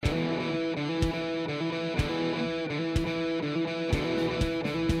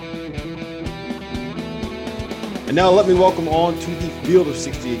And now let me welcome on to the Field of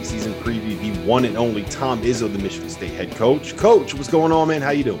 68 season preview, the one and only Tom Izzo, the Michigan State head coach. Coach, what's going on, man?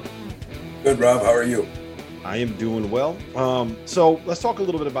 How you doing? Good, Rob. How are you? I am doing well. So let's talk a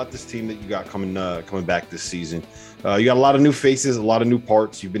little bit about this team that you got coming back this season. You got a lot of new faces, a lot of new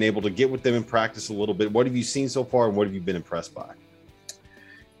parts. You've been able to get with them in practice a little bit. What have you seen so far, and what have you been impressed by?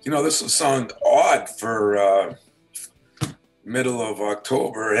 You know, this will sound odd for middle of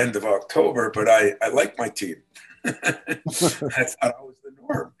October, end of October, but I like my team. That's not always the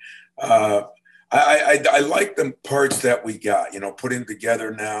norm. I like the parts that we got, putting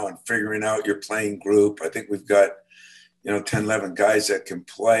together now and figuring out your playing group. I think we've got, 10, 11 guys that can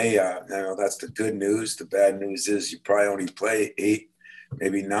play. That's the good news. The bad news is you probably only play 8,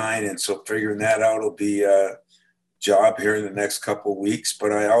 maybe 9. And so figuring that out will be a job here in the next couple of weeks.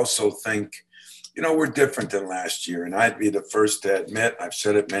 But I also think, we're different than last year. And I'd be the first to admit, I've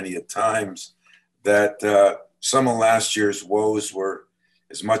said it many a times, that some of last year's woes were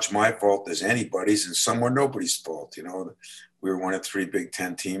as much my fault as anybody's, and some were nobody's fault. We were one of 3 Big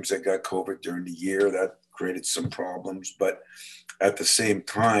Ten teams that got COVID during the year. That created some problems. But at the same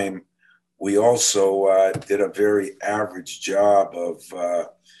time, we also did a very average job of,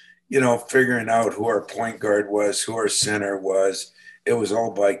 figuring out who our point guard was, who our center was. It was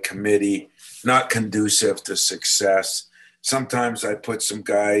all by committee, not conducive to success. Sometimes I put some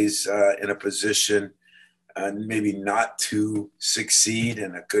guys in a position and maybe not to succeed,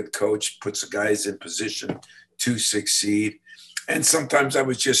 and a good coach puts the guys in position to succeed. And sometimes I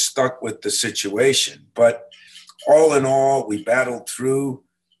was just stuck with the situation. But all in all, we battled through.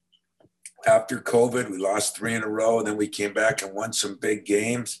 After COVID, we lost 3 in a row, and then we came back and won some big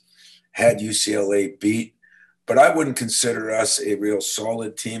games, had UCLA beat. But I wouldn't consider us a real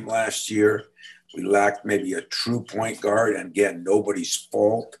solid team last year. We lacked maybe a true point guard, and again, nobody's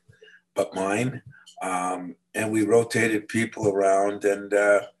fault but mine. And we rotated people around, and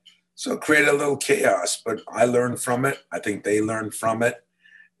so it created a little chaos. But I learned from it. I think they learned from it.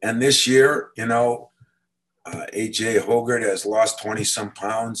 And this year, A.J. Hoggard has lost 20-some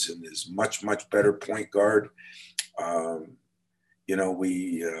pounds and is much, much better point guard.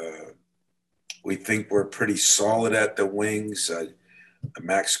 We think we're pretty solid at the wings.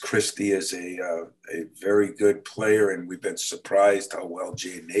 Max Christie is a very good player, and we've been surprised how well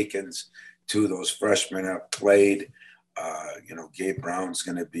Jaden Akins, 2 of those freshmen, have played. Gabe Brown's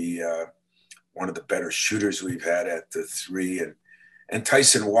going to be one of the better shooters we've had at the 3. And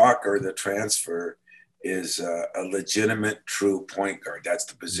Tyson Walker, the transfer, is a legitimate true point guard. That's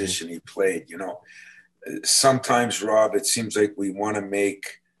the position he played. Sometimes, Rob, it seems like we want to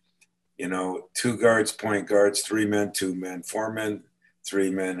make, 2 guards, point guards, 3 men, 2 men, 4 men,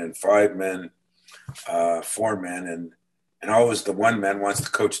 3 men, and 5 men, 4 men. And always the one man wants to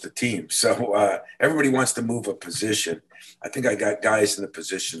coach the team. So everybody wants to move a position. I think I got guys in the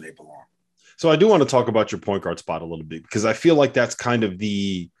position they belong. So I do want to talk about your point guard spot a little bit, because I feel like that's kind of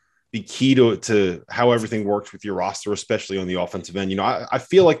the key to how everything works with your roster, especially on the offensive end. I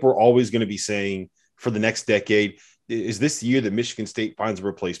feel like we're always going to be saying for the next decade, is this the year that Michigan State finds a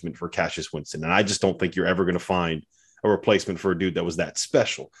replacement for Cassius Winston? And I just don't think you're ever going to find a replacement for a dude that was that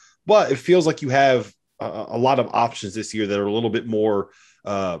special. But it feels like you have a lot of options this year that are a little bit more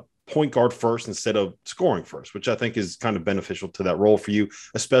point guard first instead of scoring first, which I think is kind of beneficial to that role for you,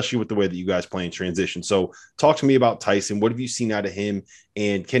 especially with the way that you guys play in transition. So talk to me about Tyson. What have you seen out of him?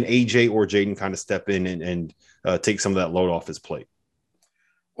 And can AJ or Jaden kind of step in and take some of that load off his plate?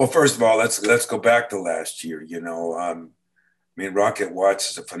 Well, first of all, let's go back to last year. Rocket Watts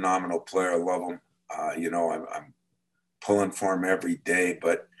is a phenomenal player. I love him. I'm pulling for him every day,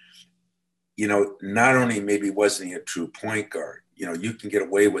 but not only maybe wasn't he a true point guard, you can get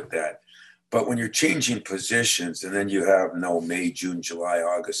away with that. But when you're changing positions and then you have May, June, July,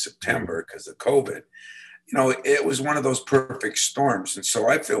 August, September because of COVID, it was one of those perfect storms. And so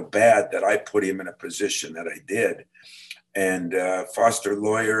I feel bad that I put him in a position that I did. And Foster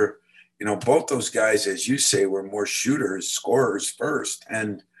Lawyer, both those guys, as you say, were more shooters, scorers first.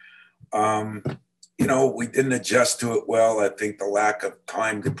 And, we didn't adjust to it well. I think the lack of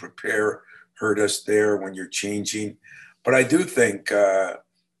time to prepare hurt us there when you're changing. But I do think a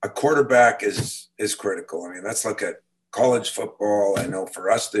quarterback is critical. Let's look at college football. I know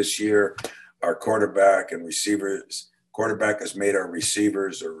for us this year, our quarterback has made our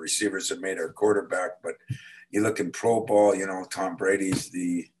receivers, or receivers have made our quarterback. But you look in pro ball, Tom Brady's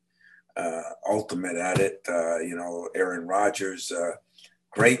the ultimate at it. Aaron Rodgers,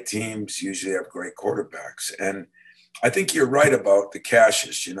 great teams usually have great quarterbacks. And I think you're right about the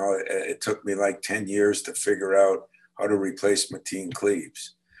Cassius. It took me like 10 years to figure out how to replace Mateen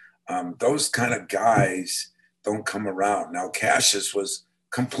Cleaves. Those kind of guys don't come around. Now, Cassius was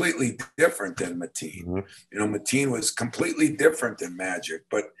completely different than Mateen. Mm-hmm. You know, Mateen was completely different than Magic,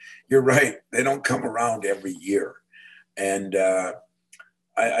 but you're right. They don't come around every year. And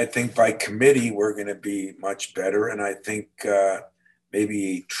I think by committee, we're going to be much better. And I think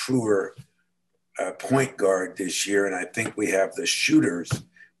maybe a truer point guard this year. And I think we have the shooters.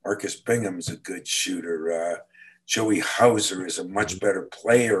 Marcus Bingham's a good shooter. Joey Hauser is a much better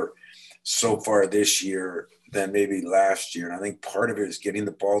player so far this year than maybe last year. And I think part of it is getting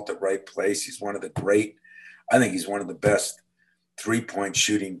the ball at the right place. I think he's one of the best 3-point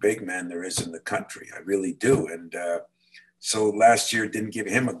shooting big men there is in the country. I really do. And so last year didn't give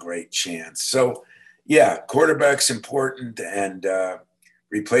him a great chance. So yeah, quarterback's important, and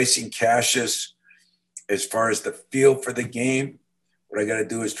replacing Cassius as far as the feel for the game. What I got to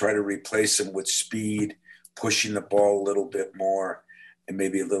do is try to replace him with speed, pushing the ball a little bit more, and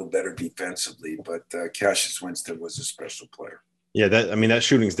maybe a little better defensively. But Cassius Winston was a special player. Yeah, that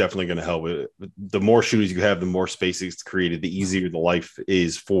shooting is definitely going to help. The more shooters you have, the more space is created, the easier the life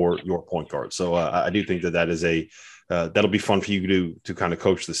is for your point guard. So I do think that is that'll be fun for you to kind of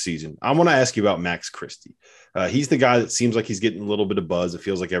coach the season. I want to ask you about Max Christie. He's the guy that seems like he's getting a little bit of buzz. It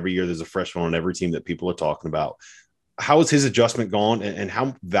feels like every year there's a freshman on every team that people are talking about. How has his adjustment gone, and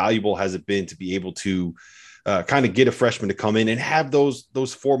how valuable has it been to be able to kind of get a freshman to come in and have those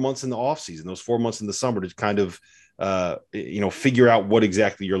 4 months in the offseason, those 4 months in the summer to kind of figure out what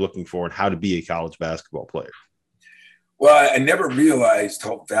exactly you're looking for and how to be a college basketball player? Well, I never realized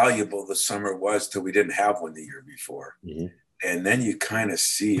how valuable the summer was till we didn't have one the year before. Mm-hmm. And then you kind of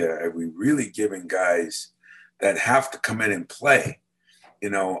see, are we really giving guys that have to come in and play?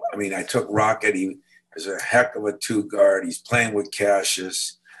 You know, I mean, I took Rocket. He is a heck of a 2-guard. He's playing with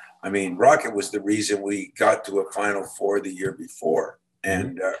Cassius. I mean, Rocket was the reason we got to a Final Four the year before,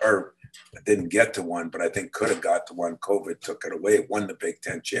 and or didn't get to one, but I think could have got to one. COVID took it away. It won the Big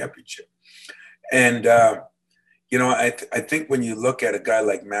Ten championship. And, I think when you look at a guy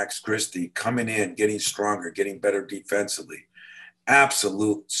like Max Christie coming in, getting stronger, getting better defensively,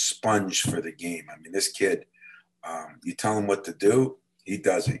 absolute sponge for the game. I mean, this kid, you tell him what to do, he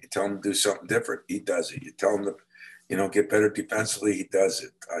does it. You tell him to do something different, he does it. You tell him to, get better defensively, he does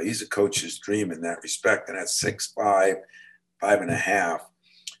it. He's a coach's dream in that respect. And at 6'5", 5.5,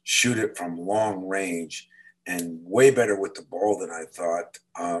 shoot it from long range, and way better with the ball than I thought.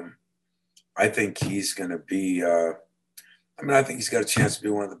 I think he's going to be, I think he's got a chance to be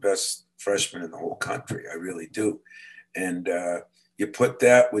one of the best freshmen in the whole country. I really do. And you put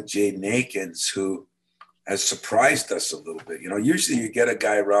that with Jaden Akins, who has surprised us a little bit. Usually you get a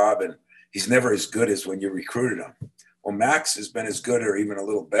guy, Rob, and he's never as good as when you recruited him. Well, Max has been as good or even a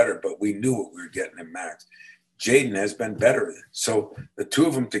little better, but we knew what we were getting in Max. Jaden has been better. So the two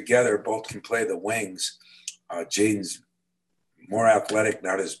of them together both can play the wings. Jaden's more athletic,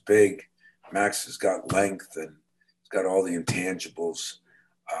 not as big. Max has got length and he's got all the intangibles.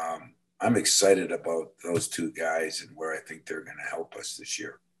 I'm excited about those two guys and where I think they're going to help us this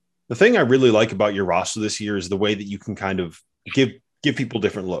year. The thing I really like about your roster this year is the way that you can kind of give people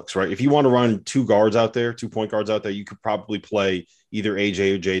different looks, right? If you want to run 2 guards out there, 2 point guards out there, you could probably play either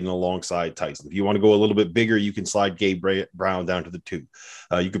AJ or Jaden alongside Tyson. If you want to go a little bit bigger, you can slide Gabe Brown down to the 2.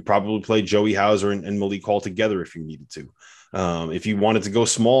 You could probably play Joey Hauser and Malik Hall together if you needed to. If you wanted to go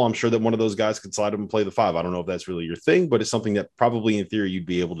small, I'm sure that one of those guys could slide up and play the 5. I don't know if that's really your thing, but it's something that probably in theory you'd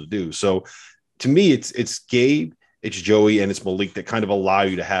be able to do. So to me, it's Gabe, it's Joey, and it's Malik that kind of allow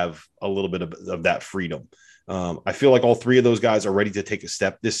you to have a little bit of that freedom. I feel like all 3 of those guys are ready to take a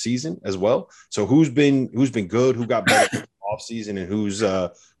step this season as well. So who's been good, who got better off season, and who's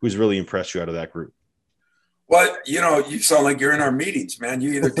really impressed you out of that group? Well, you sound like you're in our meetings, man.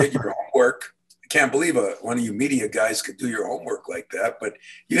 You either did your homework. I can't believe one of you media guys could do your homework like that, but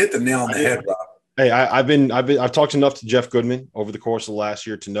you hit the nail on the head, Rob. Hey, I've talked enough to Jeff Goodman over the course of the last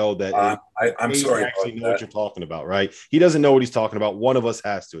year to know that I'm sorry actually about know that. what you're talking about, right? He doesn't know what he's talking about. One of us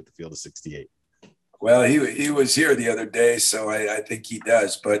has to at the field of 68. Well, he was here the other day, so I think he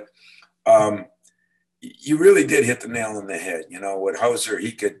does. But you really did hit the nail on the head. With Hauser,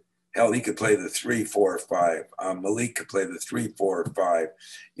 he could play the 3, 4, or 5. Malik could play the 3, 4, or 5.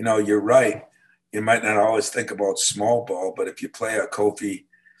 You're right. You might not always think about small ball, but if you play a Kofi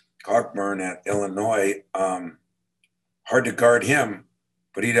Cockburn at Illinois, hard to guard him,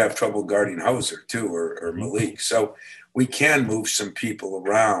 but he'd have trouble guarding Hauser too, or Malik. So we can move some people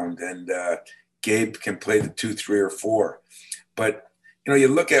around, and Gabe can play the 2, 3, or 4. But, you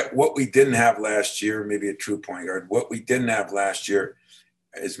look at what we didn't have last year, maybe a true point guard. What we didn't have last year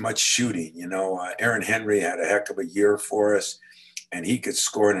is much shooting. Aaron Henry had a heck of a year for us. and he could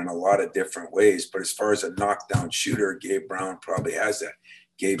score it in a lot of different ways. But as far as a knockdown shooter, Gabe Brown probably has that.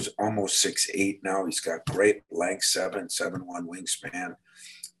 Gabe's almost 6'8" now. He's got great length, 7'1" wingspan,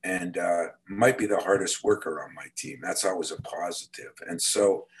 and might be the hardest worker on my team. That's always a positive. And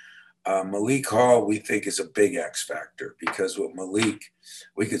so Malik Hall, we think, is a big X factor, because with Malik,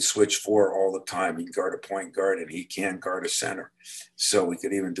 we could switch four all the time. He can guard a point guard and he can guard a center. So we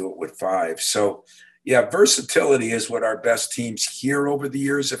could even do it with five. So yeah, versatility is what our best teams here over the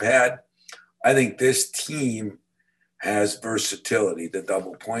years have had. I think this team has versatility, the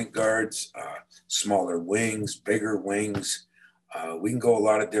double point guards, smaller wings, bigger wings. We can go a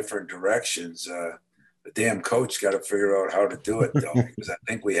lot of different directions. The damn coach got to figure out how to do it, though, because I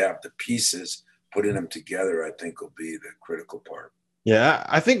think we have the pieces. Putting them together, I think, will be the critical part. Yeah,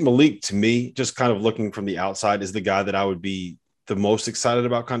 I think Malik, to me, just kind of looking from the outside, is the guy that I would be the most excited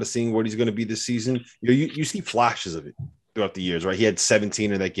about kind of seeing what he's going to be this season. You see flashes of it throughout the years, right? He had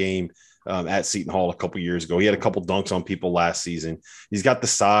 17 in that game at Seton Hall a couple years ago. He had a couple dunks on people last season. He's got the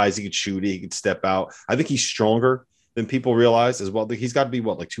size. He could shoot it. He could step out. I think he's stronger than people realize as well. He's got to be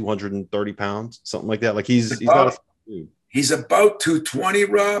like 230 pounds, something like that. Like he's not a he's about 220,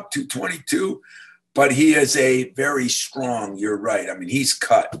 Rob, 222, but he is a very strong. You're right. I mean, he's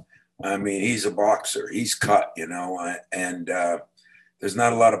cut. I mean, he's a boxer. He's cut, and there's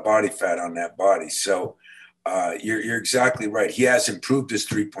not a lot of body fat on that body. So you're exactly right. He has improved his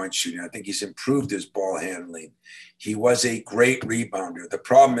three-point shooting. I think he's improved his ball handling. He was a great rebounder. The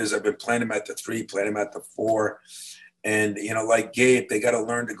problem is I've been playing him at the three, playing him at the four. And, like Gabe, they got to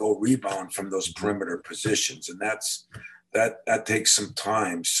learn to go rebound from those perimeter positions. And that takes some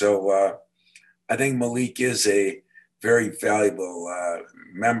time. So I think Malik is a very valuable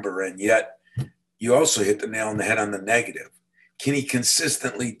member. And yet you also hit the nail on the head on the negative. Can he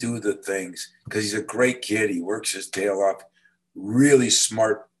consistently do the things? Because he's a great kid. He works his tail off. Really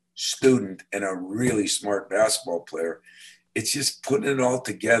smart student and a really smart basketball player. It's just putting it all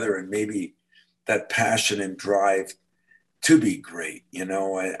together and maybe that passion and drive to be great.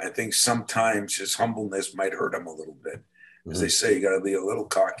 I think sometimes his humbleness might hurt him a little bit. As they say, you got to be a little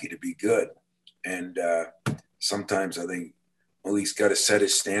cocky to be good. And sometimes I think Malik's got to set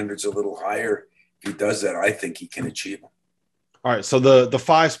his standards a little higher. If he does that, I think he can achieve them. All right. So the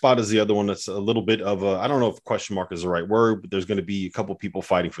 5 spot is the other one that's a little bit of a, I don't know if question mark is the right word, but there's going to be a couple people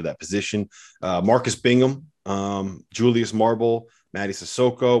fighting for that position. Marcus Bingham, Julius Marble, Matty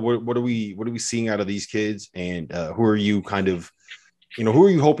Sissoko. What are we seeing out of these kids? And who are you kind of, who are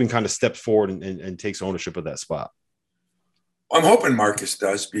you hoping kind of steps forward and takes ownership of that spot? I'm hoping Marcus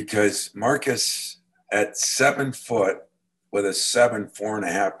does, because Marcus at 7 foot with a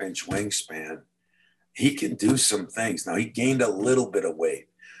 4.5-inch wingspan, he can do some things. Now, he gained a little bit of weight,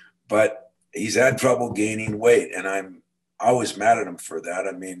 but he's had trouble gaining weight, and I'm always mad at him for that.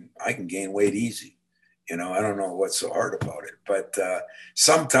 I mean, I can gain weight easy. I don't know what's so hard about it, but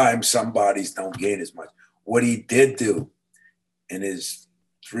sometimes some bodies don't gain as much. What he did do in his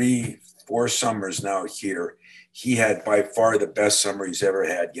 3-4 summers now here, he had by far the best summer he's ever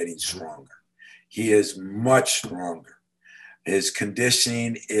had, getting stronger. He is much stronger. His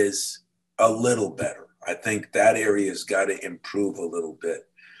conditioning is a little better. I think that area has got to improve a little bit.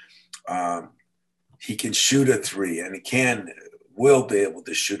 He can shoot a 3, and will be able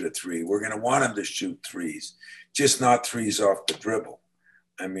to shoot a 3. We're going to want him to shoot 3s, just not 3s off the dribble.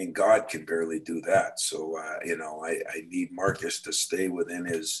 I mean, God can barely do that. So, I need Marcus to stay within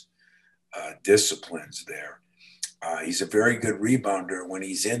his disciplines there. He's a very good rebounder when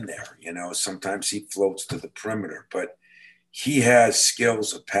he's in there. Sometimes he floats to the perimeter, but he has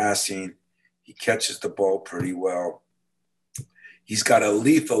skills of passing. He catches the ball pretty well. He's got a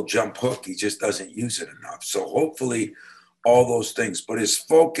lethal jump hook. He just doesn't use it enough. So hopefully all those things, but his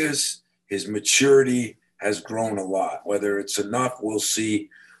focus, his maturity has grown a lot. Whether it's enough, we'll see.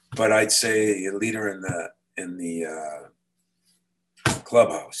 But I'd say a leader in the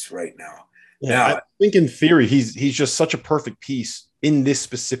clubhouse right now. Yeah, Now, I think in theory, he's just such a perfect piece in this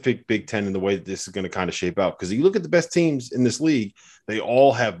specific Big Ten and the way that this is going to kind of shape out. Because you look at the best teams in this league, they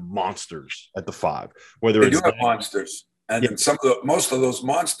all have monsters at the 5. Whether they it's do have monsters, and then most of those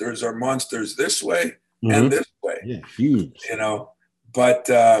monsters are monsters this way and this way. Yeah, huge.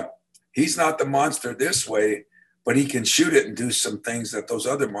 But he's not the monster this way, but he can shoot it and do some things that those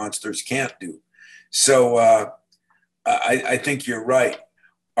other monsters can't do. So I think you're right.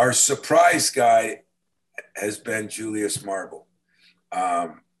 Our surprise guy has been Julius Marble. I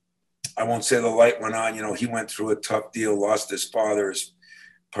won't say the light went on. He went through a tough deal, lost his father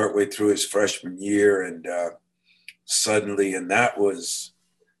partway through his freshman year, and suddenly, and that was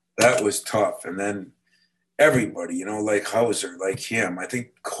tough. And then everybody, like Hauser, like him. I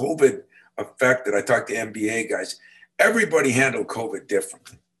think COVID affected, I talked to NBA guys, everybody handled COVID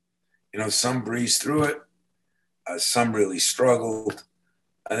differently. Some breezed through it, some really struggled.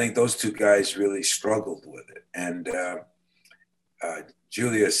 I think those two guys really struggled with it. And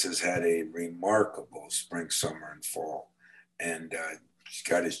Julius has had a remarkable spring, summer, and fall. And he's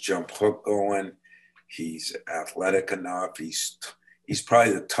got his jump hook going. He's athletic enough. He's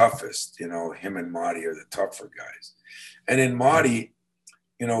probably the toughest. Him and Marty are the tougher guys. And in Marty,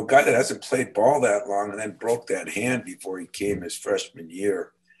 a guy that hasn't played ball that long and then broke that hand before he came his freshman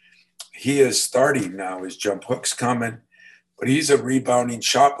year. He is starting now. His jump hook's coming, but he's a rebounding,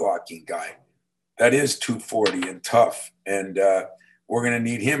 shot blocking guy. That is 240 and tough. And we're going to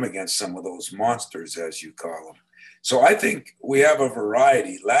need him against some of those monsters, as you call them. So I think we have a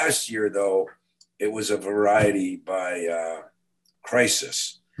variety. Last year, though, it was a variety by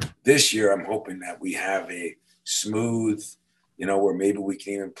crisis. This year, I'm hoping that we have a smooth, where maybe we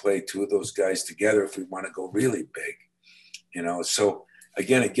can even play two of those guys together if we want to go really big, So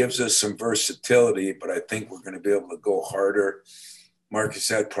again, it gives us some versatility, but I think we're going to be able to go harder. Marcus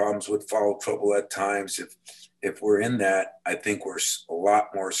had problems with foul trouble at times. If we're in that, I think we're a lot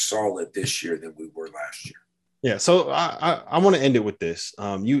more solid this year than we were last year. Yeah. So I want to end it with this.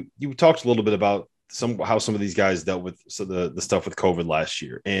 You talked a little bit about how some of these guys dealt with the stuff with COVID last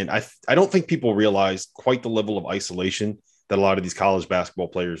year. And I don't think people realize quite the level of isolation that a lot of these college basketball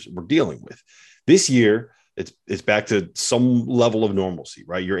players were dealing with. This year, it's back to some level of normalcy,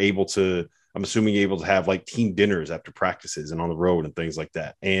 right? I'm assuming you're able to have like team dinners after practices and on the road and things like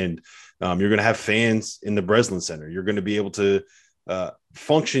that. And you're going to have fans in the Breslin Center. You're going to be able to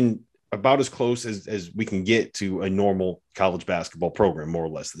function about as close as we can get to a normal college basketball program, more or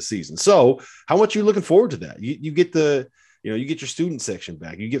less, this season. So how much are you looking forward to that? You get you get your student section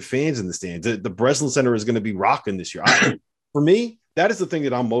back. You get fans in the stands. The Breslin Center is going to be rocking this year. For me, that is the thing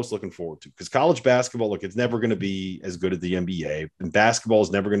that I'm most looking forward to, because college basketball, look, it's never going to be as good as the NBA, and basketball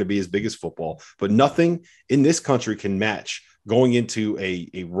is never going to be as big as football, but nothing in this country can match going into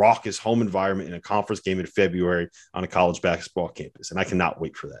a raucous home environment in a conference game in February on a college basketball campus. And I cannot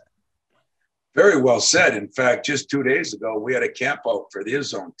wait for that. Very well said. In fact, just 2 days ago, we had a camp out for the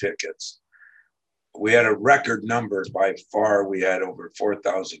Izzo tickets. We had a record number by far. We had over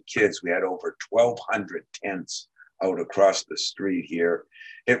 4,000 kids. We had over 1,200 tents out across the street here.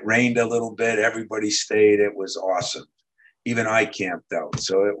 It rained a little bit. Everybody stayed. It was awesome. Even I camped out.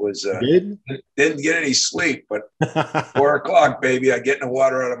 So it was, didn't get any sleep, but 4:00, baby, I get in the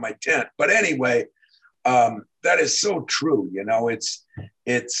water out of my tent. But anyway, that is so true. And our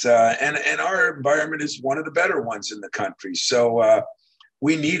environment is one of the better ones in the country. So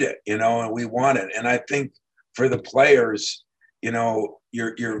we need it, and we want it. And I think for the players,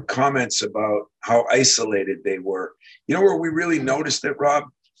 your comments about how isolated they were, where we really noticed it, Rob,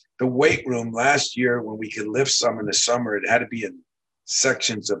 the weight room last year, when we could lift some in the summer, it had to be in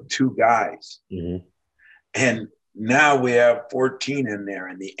sections of 2 guys. Mm-hmm. And now we have 14 in there,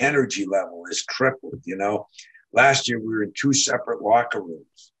 and the energy level is tripled. Last year we were in 2 separate locker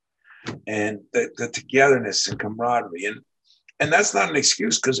rooms, and the togetherness and camaraderie. And that's not an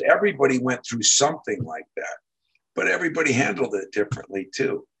excuse, because everybody went through something like that, but everybody handled it differently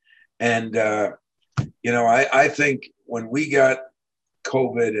too. And, I think when we got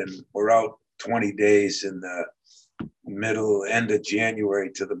COVID and we're out 20 days in the end of January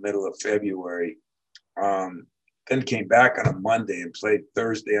to the middle of February, then came back on a Monday and played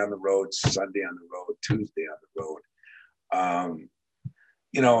Thursday on the road, Sunday on the road, Tuesday on the road.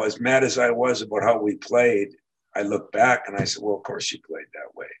 As mad as I was about how we played, I look back and I said, well, of course you played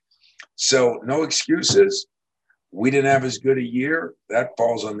that way. So no excuses. We didn't have as good a year. That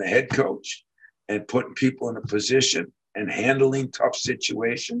falls on the head coach and putting people in a position and handling tough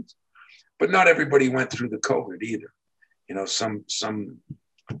situations. But not everybody went through the COVID either. Some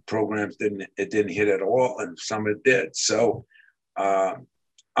programs didn't hit at all, and some it did. So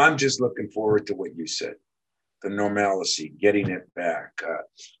I'm just looking forward to what you said, the normalcy, getting it back.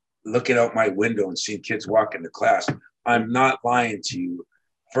 Looking out my window and seeing kids walk into class. I'm not lying to you.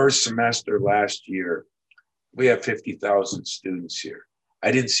 First semester last year, we have 50,000 students here.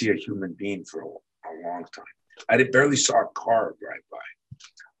 I didn't see a human being for a long time. I barely saw a car drive by.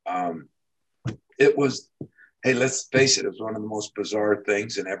 It was, hey, let's face it, it was one of the most bizarre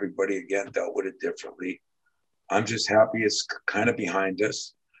things, and everybody, again, dealt with it differently. I'm just happy it's kind of behind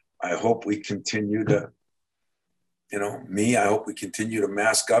us. I hope we continue to, I hope we continue to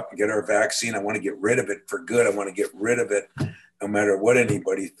mask up and get our vaccine. I want to get rid of it for good. I want to get rid of it no matter what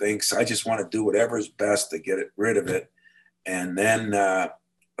anybody thinks. I just want to do whatever is best to get rid of it. And then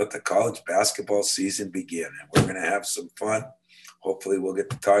let the college basketball season begin. And we're going to have some fun. Hopefully we'll get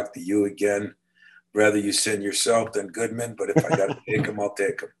to talk to you again. Rather you send yourself than Goodman, but if I got to take him, I'll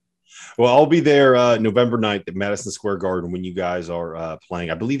take him. Well, I'll be there November 9th at Madison Square Garden when you guys are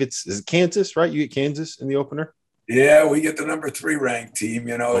playing. I believe is it Kansas, right? You get Kansas in the opener? Yeah, we get the number 3 ranked team.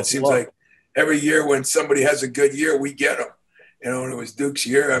 You know, it seems like every year when somebody has a good year, we get them. You know, when it was Duke's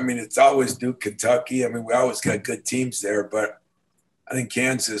year, I mean, it's always Duke, Kentucky. I mean, we always got good teams there, but I think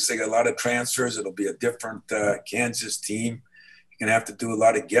Kansas, they got a lot of transfers. It'll be a different Kansas team. You're going to have to do a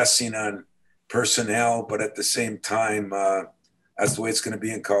lot of guessing on personnel, but at the same time, that's the way it's going to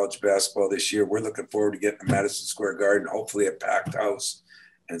be in college basketball this year. We're looking forward to getting to Madison Square Garden, hopefully a packed house,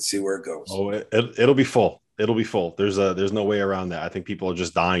 and see where it goes. Oh, it'll be full. It'll be full. There's no way around that. I think people are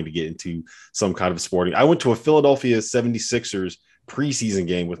just dying to get into some kind of sporting. I went to a Philadelphia 76ers preseason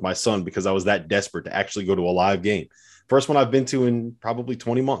game with my son because I was that desperate to actually go to a live game. First one I've been to in probably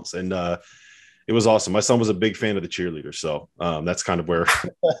 20 months. And it was awesome. My son was a big fan of the cheerleaders. So that's kind of where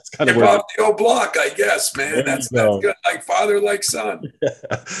that's kind of where off the old block, I guess, man. That's good. Like father, like son.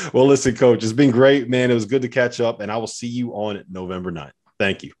 Well, listen, Coach, it's been great, man. It was good to catch up, and I will see you on November 9th.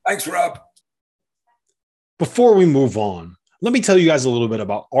 Thank you. Thanks, Rob. Before we move on, let me tell you guys a little bit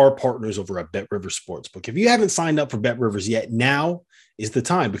about our partners over at BetRivers Sportsbook. If you haven't signed up for BetRivers yet, now is the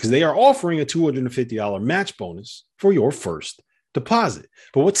time because they are offering a $250 match bonus for your first deposit.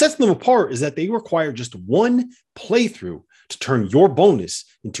 But what sets them apart is that they require just one playthrough to turn your bonus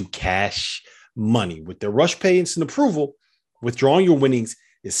into cash money. With their Rush Pay instant approval, withdrawing your winnings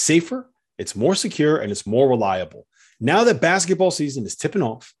is safer, it's more secure, and it's more reliable. Now that basketball season is tipping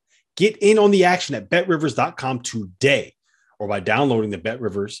off, get in on the action at betrivers.com today or by downloading the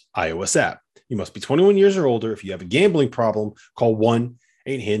BetRivers iOS app. You must be 21 years or older. If you have a gambling problem, call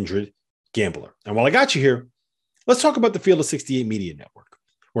 1-800-GAMBLER. And while I got you here, let's talk about the Field of 68 Media Network,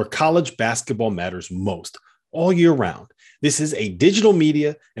 where college basketball matters most all year round. This is a digital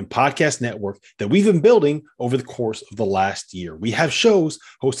media and podcast network that we've been building over the course of the last year. We have shows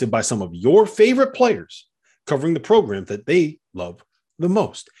hosted by some of your favorite players covering the program that they love the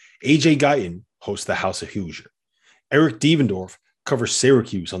most. AJ Guyton hosts the House of Hoosier. Eric Devendorf covers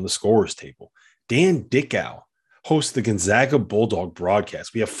Syracuse on the scorer's table. Dan Dickow hosts the Gonzaga Bulldog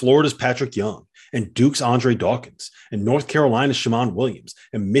broadcast. We have Florida's Patrick Young and Duke's Andre Dawkins and North Carolina's Shammond Williams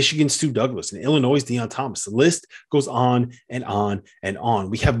and Michigan's Stu Douglas and Illinois' Deion Thomas. The list goes on and on and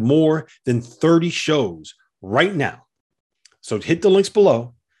on. We have more than 30 shows right now. So hit the links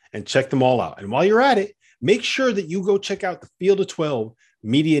below and check them all out. And while you're at it, make sure that you go check out the Field of 12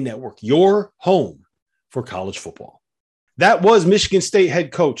 Media Network, your home for college football. That was Michigan State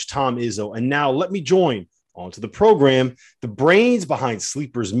head coach Tom Izzo. And now let me join onto the program the brains behind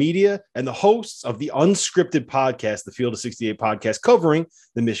Sleepers Media and the hosts of the unscripted podcast, the Field of 68 podcast, covering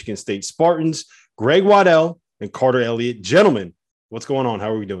the Michigan State Spartans, Greg Waddell and Carter Elliott. Gentlemen, what's going on?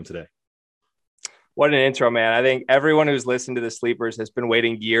 How are we doing today? What an intro, man. I think everyone who's listened to the Sleepers has been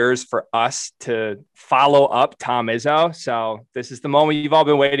waiting years for us to follow up Tom Izzo. So this is the moment you've all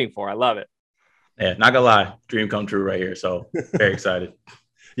been waiting for. I love it. Yeah, not gonna lie, dream come true right here. So very excited.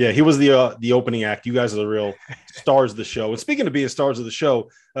 Yeah, he was the opening act. You guys are the real stars of the show. And speaking of being stars of the show,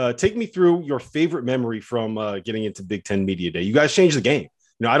 take me through your favorite memory from getting into Big Ten Media Day. You guys changed the game.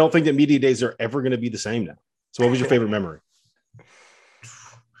 You know, I don't think that media days are ever going to be the same now. So what was your favorite memory?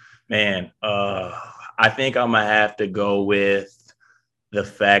 Man, I think I'm gonna have to go with the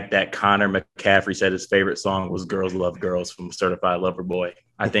fact that Connor McCaffrey said his favorite song was "Girls Love Girls" from Certified Lover Boy.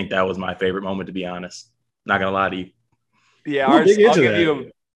 I think that was my favorite moment, to be honest. Not gonna lie to you. Yeah,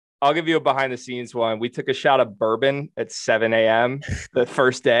 I'll give you a behind the scenes one. We took a shot of bourbon at 7 a.m. the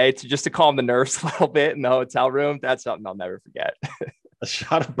first day to calm the nerves a little bit in the hotel room. That's something I'll never forget. A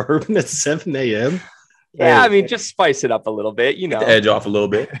shot of bourbon at 7 a.m. Yeah, I mean, just spice it up a little bit, you know. Get the edge off a little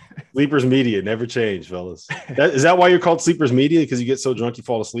bit. Sleepers Media never change, fellas. Is that why you're called Sleepers Media? Because you get so drunk you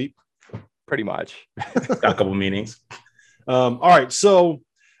fall asleep? Pretty much. Got a couple meanings. All right, so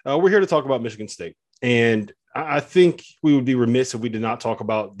we're here to talk about Michigan State. And I think we would be remiss if we did not talk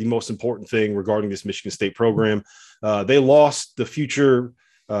about the most important thing regarding this Michigan State program. They lost the future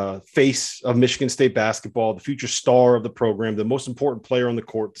face of Michigan State basketball, the future star of the program, the most important player on the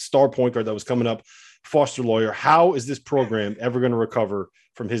court, the star point guard that was coming up, Foster Loyer. How is this program ever going to recover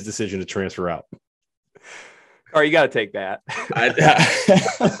from his decision to transfer out? Or you got to take that.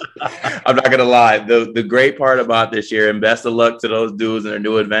 I'm not gonna lie. The great part about this year, and best of luck to those dudes in their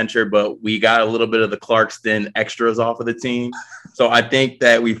new adventure, but we got a little bit of the Clarkston extras off of the team. So I think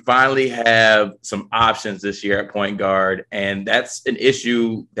that we finally have some options this year at point guard, and that's an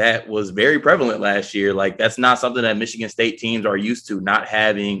issue that was very prevalent last year. Like, that's not something that Michigan State teams are used to, not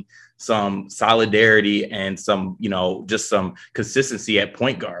having some solidarity and some, just some consistency at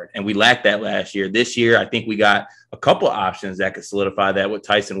point guard. And we lacked that last year. This year, I think we got a couple of options that could solidify that with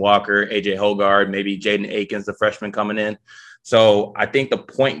Tyson Walker, AJ Hogard, maybe Jaden Akins, the freshman coming in. So I think the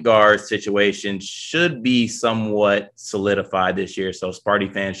point guard situation should be somewhat solidified this year. So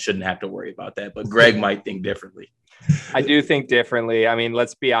Sparty fans shouldn't have to worry about that. But Greg might think differently. I do think differently. I mean,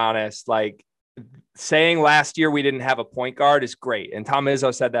 let's be honest, like, saying last year we didn't have a point guard is great. And Tom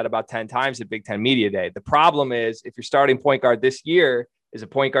Izzo said that about 10 times at Big Ten Media Day. The problem is, if your starting point guard this year is a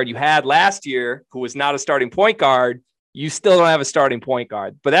point guard you had last year who was not a starting point guard, you still don't have a starting point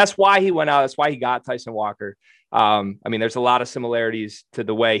guard. But that's why he went out. That's why he got Tyson Walker. I mean, there's a lot of similarities to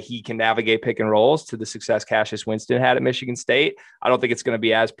the way he can navigate pick and rolls to the success Cassius Winston had at Michigan State. I don't think it's going to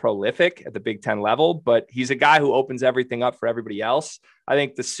be as prolific at the Big Ten level, but he's a guy who opens everything up for everybody else. I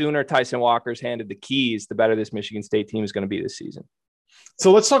think the sooner Tyson Walker's handed the keys, the better this Michigan State team is going to be this season.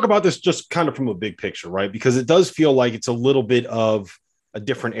 So let's talk about this just kind of from a big picture, right? Because it does feel like it's a little bit of a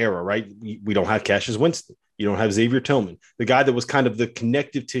different era, right? We don't have Cassius Winston. You don't have Xavier Tillman. The guy that was kind of the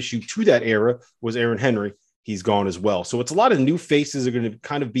connective tissue to that era was Aaron Henry. He's gone as well. So it's a lot of new faces are going to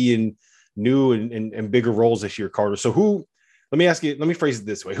kind of be in new and bigger roles this year, Carter. So let me phrase it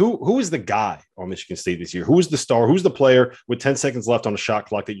this way. Who is the guy on Michigan State this year? Who's the star? Who's the player with 10 seconds left on a shot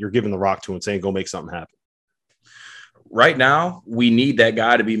clock that you're giving the rock to and saying, go make something happen? Right now, we need that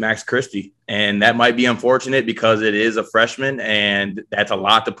guy to be Max Christie. And that might be unfortunate because it is a freshman and that's a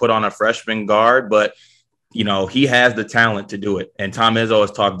lot to put on a freshman guard, but he has the talent to do it. And Tom Izzo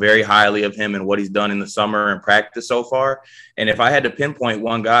has talked very highly of him and what he's done in the summer and practice so far. And if I had to pinpoint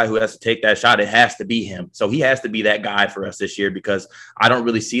one guy who has to take that shot, it has to be him. So he has to be that guy for us this year because I don't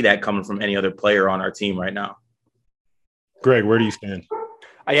really see that coming from any other player on our team right now. Greg, where do you stand?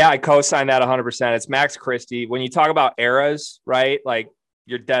 Yeah, I co-sign that 100%. It's Max Christie. When you talk about eras, right, like,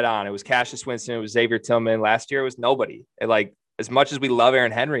 you're dead on. It was Cassius Winston. It was Xavier Tillman. Last year it was nobody. As much as we love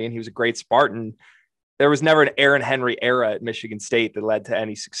Aaron Henry and he was a great Spartan, there was never an Aaron Henry era at Michigan State that led to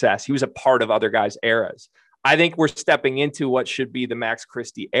any success. He was a part of other guys' eras. I think we're stepping into what should be the Max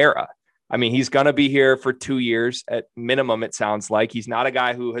Christie era. I mean, he's going to be here for 2 years at minimum, it sounds like. He's not a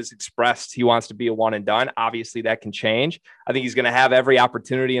guy who has expressed he wants to be a one and done. Obviously, that can change. I think he's going to have every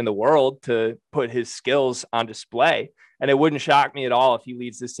opportunity in the world to put his skills on display. And it wouldn't shock me at all if he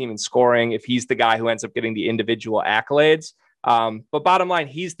leads this team in scoring, if he's the guy who ends up getting the individual accolades. But bottom line,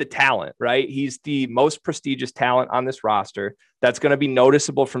 he's the talent, right? He's the most prestigious talent on this roster that's going to be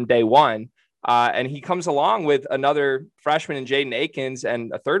noticeable from day one. And he comes along with another freshman in Jaden Akins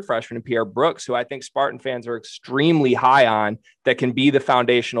and a third freshman in Pierre Brooks, who I think Spartan fans are extremely high on, that can be the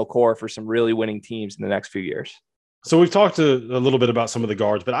foundational core for some really winning teams in the next few years. So we've talked a little bit about some of the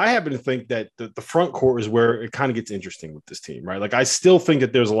guards, but I happen to think that the front court is where it kind of gets interesting with this team, right? Like, I still think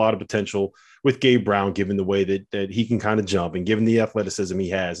that there's a lot of potential with Gabe Brown, given the way that he can kind of jump and given the athleticism he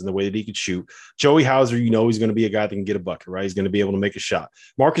has and the way that he could shoot. Joey Hauser, he's going to be a guy that can get a bucket, right? He's going to be able to make a shot.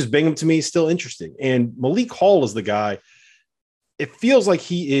 Marcus Bingham, to me, is still interesting. And Malik Hall is the guy. It feels like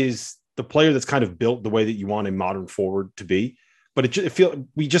he is the player that's kind of built the way that you want a modern forward to be, but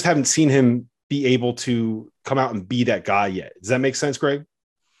we just haven't seen him be able to come out and be that guy yet. Does that make sense, Greg?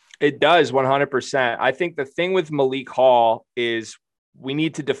 It does, 100%. I think the thing with Malik Hall is we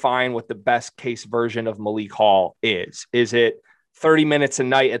need to define what the best case version of Malik Hall is. Is it 30 minutes a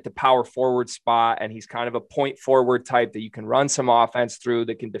night at the power forward spot, and he's kind of a point forward type that you can run some offense through,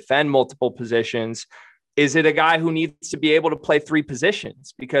 that can defend multiple positions? Is it a guy who needs to be able to play three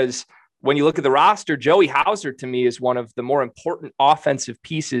positions? Because when you look at the roster, Joey Hauser, to me, is one of the more important offensive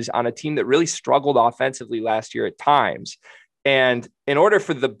pieces on a team that really struggled offensively last year at times. And in order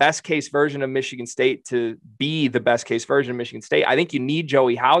for the best case version of Michigan State to be the best case version of Michigan State, I think you need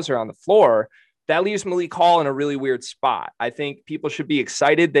Joey Hauser on the floor. That leaves Malik Hall in a really weird spot. I think people should be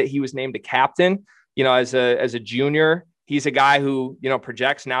excited that he was named a captain, as a junior. He's a guy who,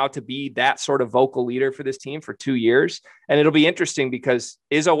 projects now to be that sort of vocal leader for this team for 2 years. And it'll be interesting because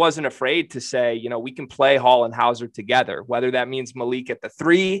Izzo wasn't afraid to say, we can play Hall and Hauser together, whether that means Malik at the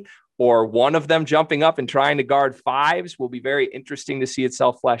three or one of them jumping up and trying to guard fives will be very interesting to see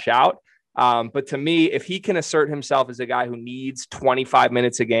itself flesh out. But to me, if he can assert himself as a guy who needs 25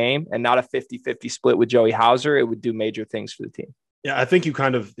 minutes a game and not a 50-50 split with Joey Hauser, it would do major things for the team. Yeah, I think you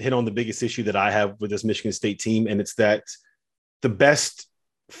kind of hit on the biggest issue that I have with this Michigan State team, and it's that the best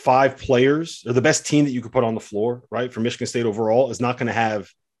 5 players or the best team that you could put on the floor, right, for Michigan State overall is not going to have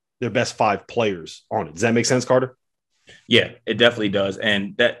their best 5 players on it. Does that make sense, Carter? Yeah, it definitely does.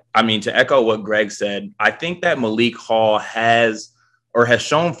 And that, I mean, to echo what Greg said, I think that Malik Hall has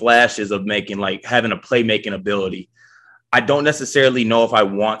shown flashes of having a playmaking ability. I don't necessarily know if I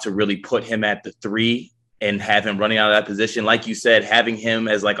want to really put him at the 3 and have him running out of that position. Like you said, having him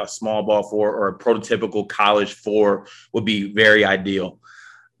as like a small ball 4 or a prototypical college 4 would be very ideal.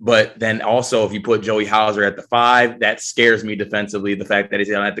 But then also, if you put Joey Hauser at the 5, that scares me defensively. The fact that he's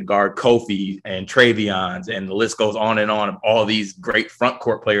going to have to guard Kofi and Travions, and the list goes on and on of all these great front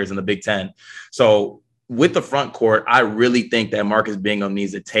court players in the Big Ten. So with the front court, I really think that Marcus Bingham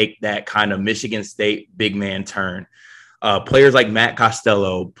needs to take that kind of Michigan State big man turn. Players like Matt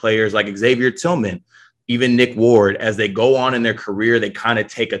Costello, players like Xavier Tillman, even Nick Ward, as they go on in their career, they kind of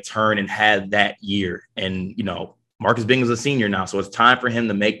take a turn and have that year. And, Marcus Bingham's a senior now, so it's time for him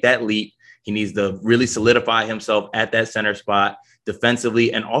to make that leap. He needs to really solidify himself at that center spot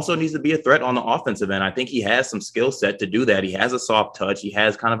defensively, and also needs to be a threat on the offensive end. I think he has some skill set to do that. He has a soft touch. He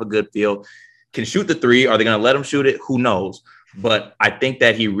has kind of a good feel. Can shoot the 3. Are they going to let him shoot it? Who knows? But I think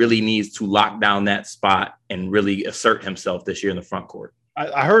that he really needs to lock down that spot and really assert himself this year in the front court.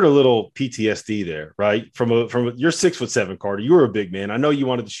 I heard a little PTSD there, right? From you're 6'7", Carter. You were a big man. I know you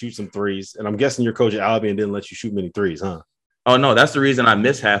wanted to shoot some threes, and I'm guessing your coach at Albion didn't let you shoot many threes, huh? Oh, no, that's the reason I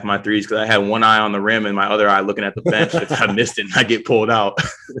missed half my threes, because I had one eye on the rim and my other eye looking at the bench. If I missed it, I get pulled out.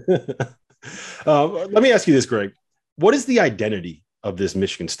 Let me ask you this, Greg. What is the identity of this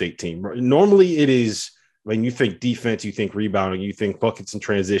Michigan State team? Normally it is, when you think defense, you think rebounding, you think buckets and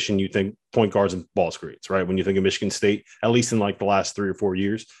transition, you think point guards and ball screens, right? When you think of Michigan State, at least in like the last 3 or 4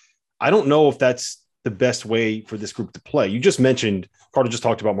 years. I don't know if that's the best way for this group to play. You just mentioned, Carter just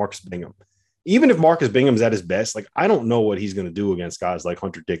talked about Marcus Bingham. Even if Marcus Bingham's at his best, like, I don't know what he's going to do against guys like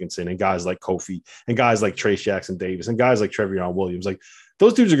Hunter Dickinson and guys like Kofi and guys like Trace Jackson Davis and guys like Trevion Williams. Like,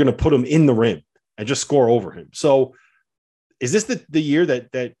 those dudes are going to put him in the rim and just score over him. So is this the year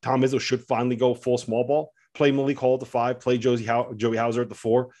that Tom Izzo should finally go full small ball? Play Malik Hall at the 5, play Joey Hauser at the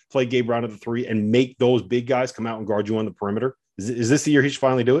 4, play Gabe Brown at the 3, and make those big guys come out and guard you on the perimeter? Is this the year he should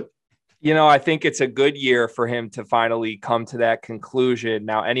finally do it? I think it's a good year for him to finally come to that conclusion.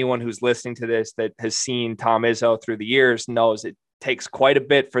 Now, anyone who's listening to this that has seen Tom Izzo through the years knows it takes quite a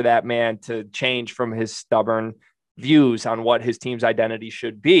bit for that man to change from his stubborn views on what his team's identity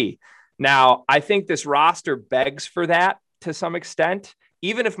should be. Now, I think this roster begs for that to some extent.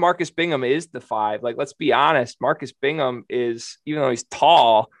 Even if Marcus Bingham is the 5, like, let's be honest, Marcus Bingham is, even though he's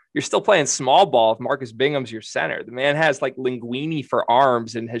tall, you're still playing small ball if Marcus Bingham's your center. The man has like linguini for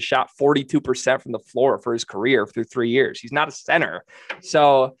arms and has shot 42% from the floor for his career through 3 years. He's not a center.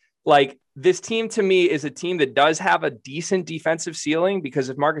 So, like, this team to me is a team that does have a decent defensive ceiling, because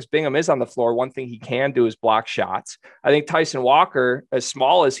if Marcus Bingham is on the floor, one thing he can do is block shots. I think Tyson Walker, as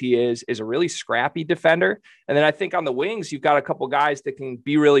small as he is a really scrappy defender. And then I think on the wings, you've got a couple guys that can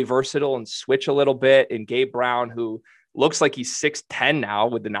be really versatile and switch a little bit. And Gabe Brown, who looks like he's 6'10" now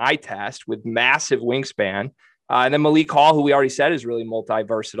with an eye test with massive wingspan. And then Malik Hall, who we already said is really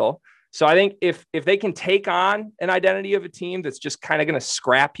multi-versatile. So I think if they can take on an identity of a team that's just kind of going to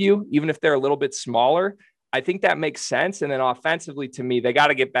scrap you, even if they're a little bit smaller, I think that makes sense. And then offensively, to me, they got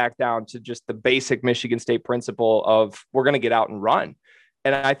to get back down to just the basic Michigan State principle of we're going to get out and run.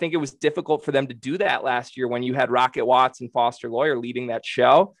 And I think it was difficult for them to do that last year when you had Rocket Watts and Foster Lawyer leading that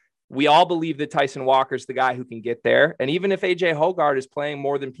show. We all believe that Tyson Walker's the guy who can get there. And even if AJ Hoggard is playing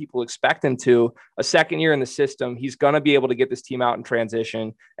more than people expect him to, a second year in the system, he's going to be able to get this team out in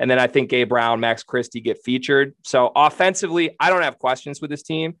transition. And then I think Gabe Brown, Max Christie get featured. So offensively, I don't have questions with this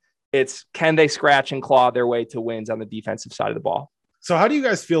team. It's, can they scratch and claw their way to wins on the defensive side of the ball? So how do you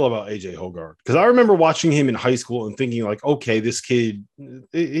guys feel about AJ Hoggard? Because I remember watching him in high school and thinking like, okay, this kid,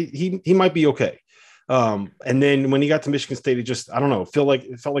 he might be okay. And then when he got to Michigan State, it just, I don't know, it felt like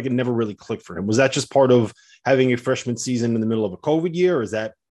it never really clicked for him. Was that just part of having a freshman season in the middle of a COVID year? Or is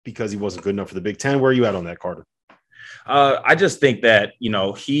that because he wasn't good enough for the Big Ten? Where are you at on that, Carter? I just think that,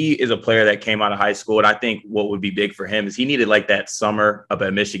 he is a player that came out of high school. And I think what would be big for him is he needed like that summer up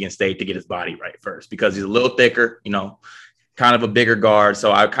at Michigan State to get his body right first, because he's a little thicker, kind of a bigger guard.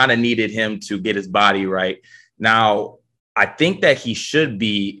 So I kind of needed him to get his body right. Now, I think that he should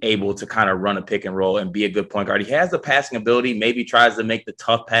be able to kind of run a pick and roll and be a good point guard. He has the passing ability, maybe tries to make the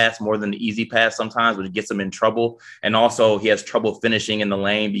tough pass more than the easy pass sometimes, which gets him in trouble. And also he has trouble finishing in the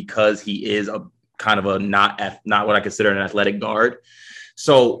lane because he is a kind of a not what I consider an athletic guard.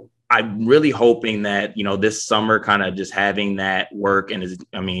 So I'm really hoping that, this summer kind of just having that work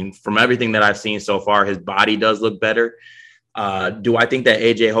from everything that I've seen so far, his body does look better. Do I think that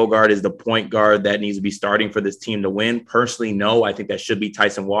AJ Hoggard is the point guard that needs to be starting for this team to win? Personally, no. I think that should be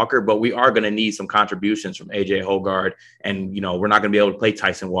Tyson Walker, but we are going to need some contributions from AJ Hoggard. And, we're not going to be able to play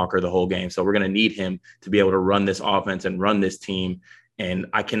Tyson Walker the whole game. So we're going to need him to be able to run this offense and run this team. And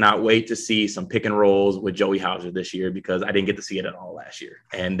I cannot wait to see some pick and rolls with Joey Hauser this year, because I didn't get to see it at all last year.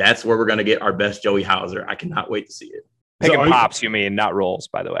 And that's where we're going to get our best Joey Hauser. I cannot wait to see it. Pick and pops, you mean, not rolls,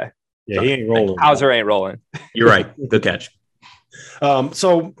 by the way. Yeah, he ain't rolling. Hauser ain't rolling. You're right. Good catch.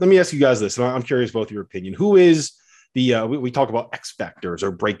 So let me ask you guys this, and I'm curious both your opinion. Who is we talk about X factors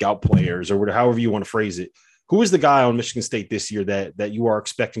or breakout players or whatever, however you want to phrase it. Who is the guy on Michigan State this year that you are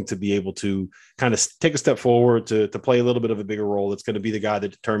expecting to be able to kind of take a step forward to play a little bit of a bigger role? It's going to be the guy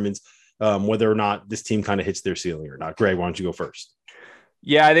that determines whether or not this team kind of hits their ceiling or not. Greg, why don't you go first?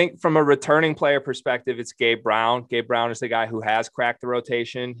 Yeah, I think from a returning player perspective, it's Gabe Brown. Gabe Brown is the guy who has cracked the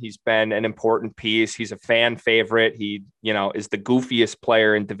rotation. He's been an important piece. He's a fan favorite. He, is the goofiest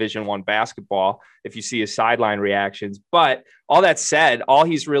player in Division I basketball if you see his sideline reactions. But all that said, all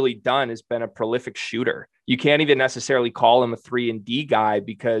he's really done has been a prolific shooter. You can't even necessarily call him a 3-and-D guy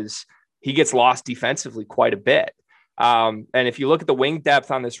because he gets lost defensively quite a bit. And if you look at the wing depth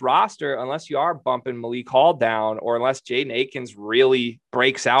on this roster, unless you are bumping Malik Hall down, or unless Jaden Akins really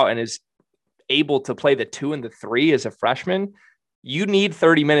breaks out and is able to play the 2 and the 3 as a freshman, you need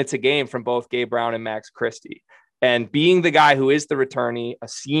 30 minutes a game from both Gabe Brown and Max Christie. And being the guy who is the returnee, a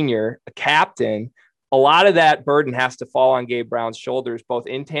senior, a captain, a lot of that burden has to fall on Gabe Brown's shoulders, both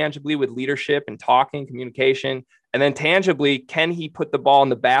intangibly with leadership and talking, communication, and then tangibly, can he put the ball in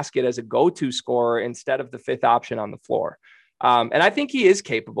the basket as a go-to scorer instead of the 5th option on the floor? And I think he is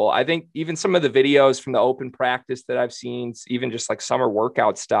capable. I think even some of the videos from the open practice that I've seen, even just like summer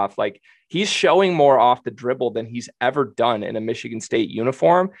workout stuff, like he's showing more off the dribble than he's ever done in a Michigan State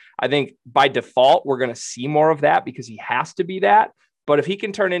uniform. I think by default, we're going to see more of that because he has to be that. But if he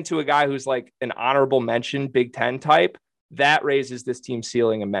can turn into a guy who's like an honorable mention Big Ten type, that raises this team's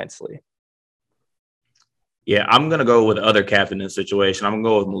ceiling immensely. Yeah, I'm going to go with the other captain in this situation. I'm going to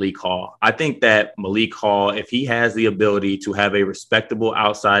go with Malik Hall. I think that Malik Hall, if he has the ability to have a respectable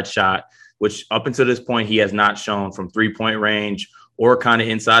outside shot, which up until this point he has not shown from 3-point range or kind of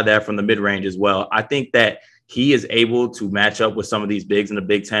inside that from the mid-range as well, I think that he is able to match up with some of these bigs in the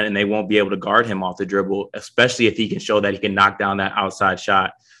Big Ten, and they won't be able to guard him off the dribble, especially if he can show that he can knock down that outside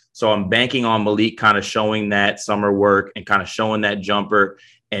shot. So I'm banking on Malik kind of showing that summer work and kind of showing that jumper.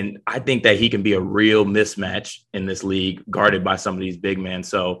 And I think that he can be a real mismatch in this league guarded by some of these big men.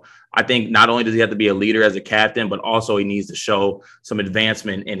 So I think not only does he have to be a leader as a captain, but also he needs to show some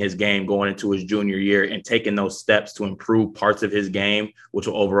advancement in his game going into his junior year and taking those steps to improve parts of his game, which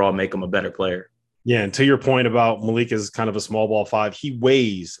will overall make him a better player. Yeah, and to your point about Malik is kind of a small ball 5, he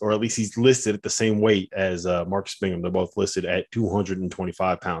weighs, or at least he's listed at the same weight as Marcus Bingham. They're both listed at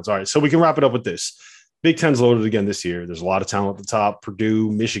 225 pounds. All right, so we can wrap it up with this. Big Ten's loaded again this year. There's a lot of talent at the top.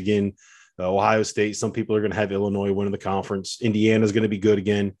 Purdue, Michigan, Ohio State. Some people are going to have Illinois winning the conference. Indiana's going to be good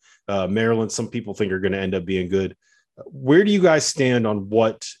again. Maryland, some people think are going to end up being good. Where do you guys stand on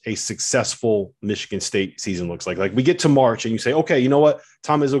what a successful Michigan State season looks like? Like we get to March and you say, okay, you know what?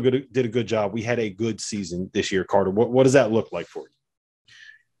 Tom Izzo did a good job. We had a good season this year, Carter. What does that look like for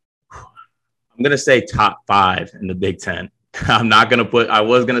you? I'm going to say top 5 in the Big Ten. I'm not going to I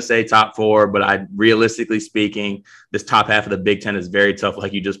was going to say top 4, but realistically speaking, this top half of the Big Ten is very tough,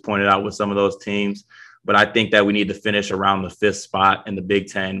 like you just pointed out with some of those teams. But I think that we need to finish around the 5th spot in the Big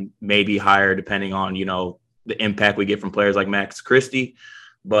Ten, maybe higher, depending on, the impact we get from players like Max Christie.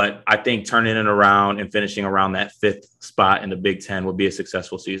 But I think turning it around and finishing around that 5th spot in the Big Ten would be a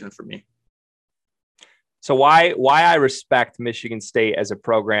successful season for me. So why I respect Michigan State as a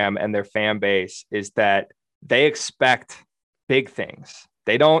program and their fan base is that they expect big things.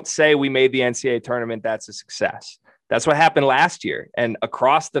 They don't say we made the NCAA tournament, that's a success. That's what happened last year. And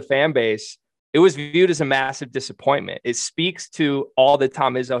across the fan base, it was viewed as a massive disappointment. It speaks to all that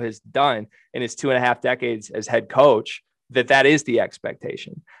Tom Izzo has done in his 2.5 decades as head coach, that is the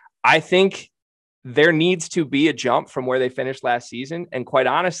expectation. I think there needs to be a jump from where they finished last season. And quite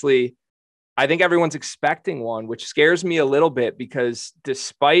honestly, I think everyone's expecting one, which scares me a little bit because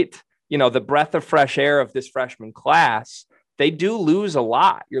despite, the breath of fresh air of this freshman class, they do lose a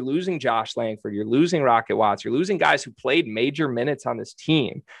lot. You're losing Josh Langford. You're losing Rocket Watts. You're losing guys who played major minutes on this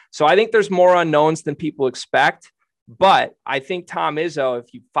team. So I think there's more unknowns than people expect. But I think Tom Izzo,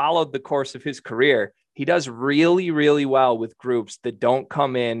 if you followed the course of his career, he does really, really well with groups that don't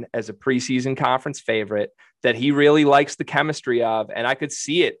come in as a preseason conference favorite, that he really likes the chemistry of. And I could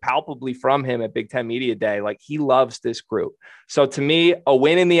see it palpably from him at Big Ten Media Day. Like, he loves this group. So to me, a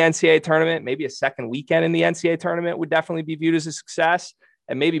win in the NCAA tournament, maybe a second weekend in the NCAA tournament would definitely be viewed as a success.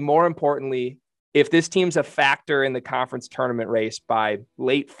 And maybe more importantly, if this team's a factor in the conference tournament race by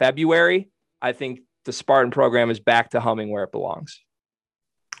late February, I think the Spartan program is back to humming where it belongs.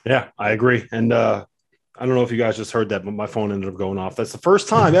 Yeah, I agree. And I don't know if you guys just heard that, but my phone ended up going off. That's the first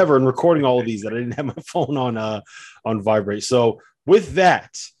time ever in recording all of these that I didn't have my phone on vibrate. So with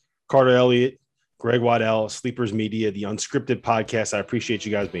that, Carter Elliott, Greg Waddell, Sleepers Media, the Unscripted Podcast, I appreciate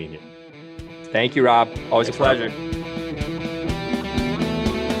you guys being here. Thank you, Rob. Always a pleasure.